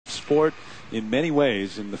sport in many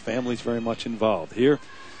ways, and the family's very much involved. Here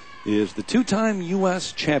is the two-time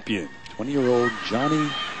U.S. champion, 20-year-old Johnny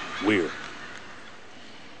Weir.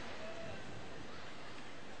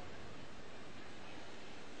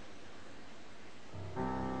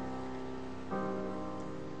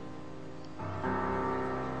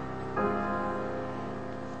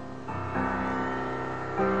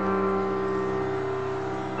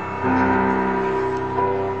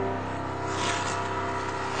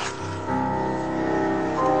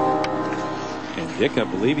 Dick, I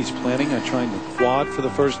believe he's planning on trying the quad for the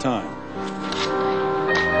first time.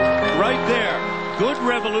 Right there. Good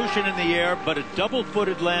revolution in the air, but a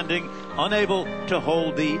double-footed landing, unable to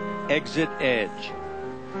hold the exit edge.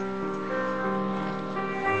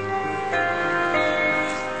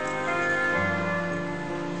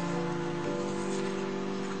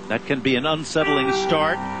 That can be an unsettling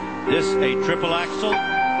start. This a triple axel. Again,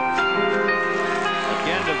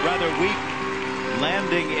 a rather weak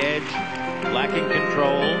landing edge. Lacking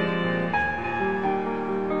control.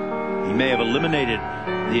 He may have eliminated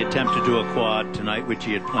the attempt to do a quad tonight, which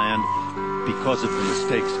he had planned, because of the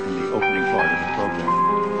mistakes in the opening part of the program.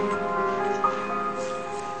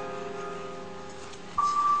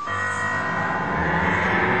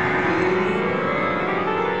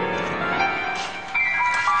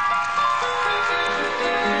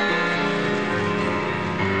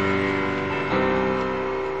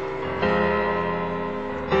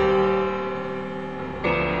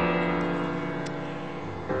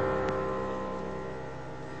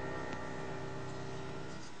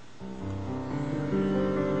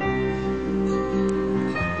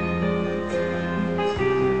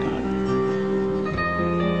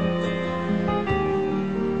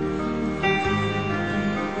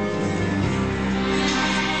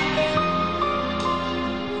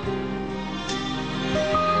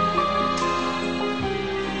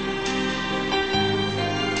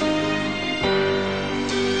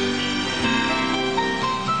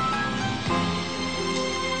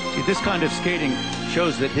 This kind of skating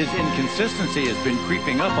shows that his inconsistency has been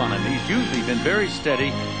creeping up on him. He's usually been very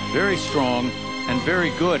steady, very strong, and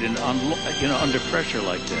very good in under pressure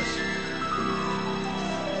like this.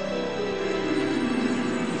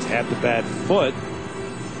 He's had the bad foot,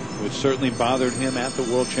 which certainly bothered him at the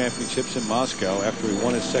World Championships in Moscow after he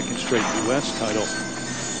won his second straight U.S. title.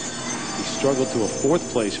 He struggled to a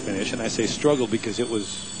fourth-place finish, and I say struggled because it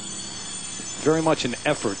was very much an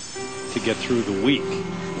effort to get through the week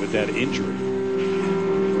with that injury.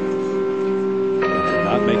 Did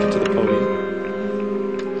not make it to the podium.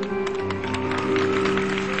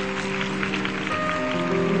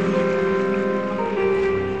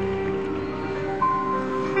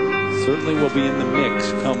 Certainly will be in the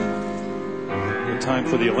mix come the time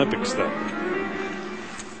for the Olympics, though.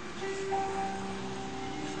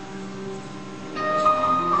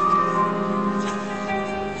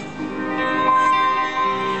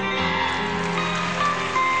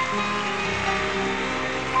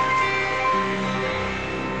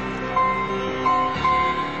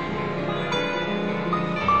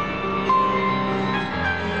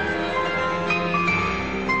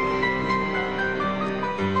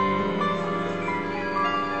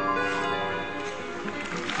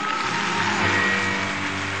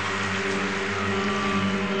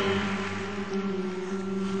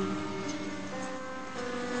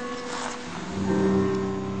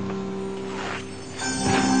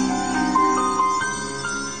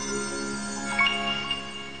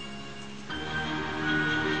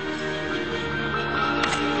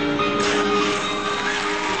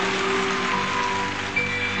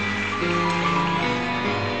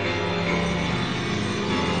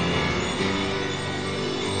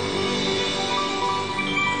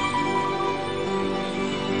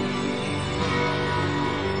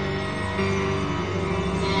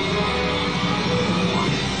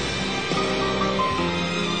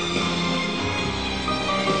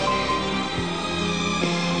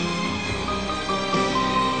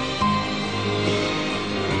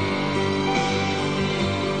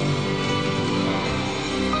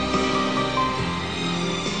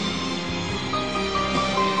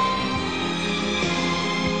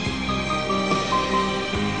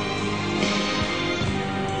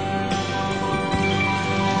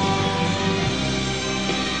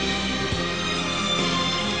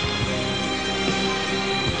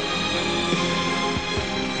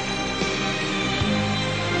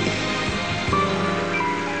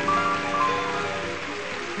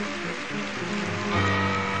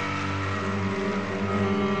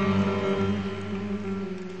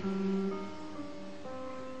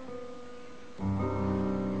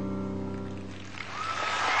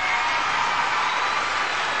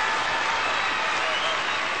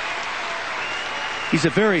 He's a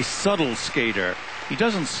very subtle skater. He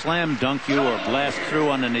doesn't slam dunk you or blast through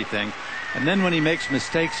on anything. And then when he makes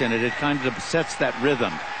mistakes in it, it kind of upsets that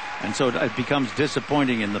rhythm. And so it becomes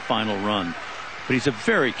disappointing in the final run. But he's a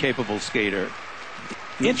very capable skater.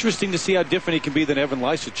 Interesting to see how different he can be than Evan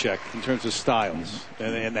Lysacek in terms of styles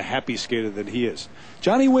and the happy skater that he is.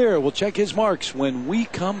 Johnny Weir will check his marks when we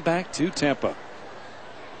come back to Tampa.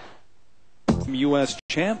 U.S.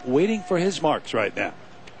 champ waiting for his marks right now.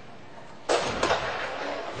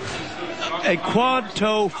 A quad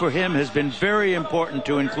toe for him has been very important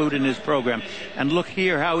to include in his program. And look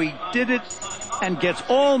here how he did it and gets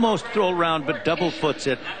almost thrown around but double foots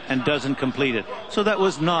it and doesn't complete it. So that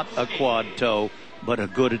was not a quad toe, but a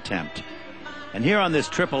good attempt. And here on this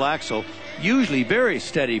triple axel, usually very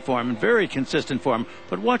steady form and very consistent form,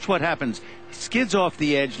 but watch what happens. Skids off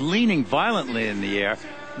the edge, leaning violently in the air,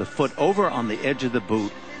 the foot over on the edge of the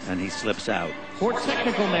boot, and he slips out. For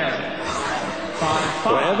technical merit.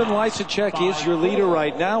 Well, Evan Lysacek is your leader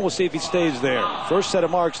right now. We'll see if he stays there. First set of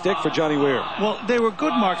marks, Dick, for Johnny Weir. Well, they were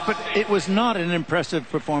good marks, but it was not an impressive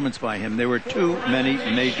performance by him. There were too many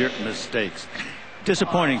major mistakes.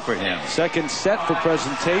 Disappointing for him. Second set for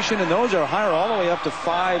presentation, and those are higher all the way up to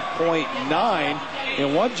 5.9.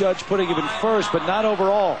 And one judge putting him in first, but not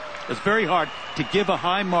overall. It's very hard to give a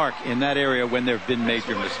high mark in that area when there have been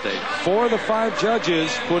major mistakes. 4 of the 5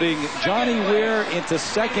 judges putting Johnny Weir into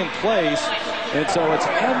second place. And so it's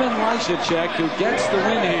Evan Lysacek who gets the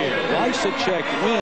win here. Lysacek wins.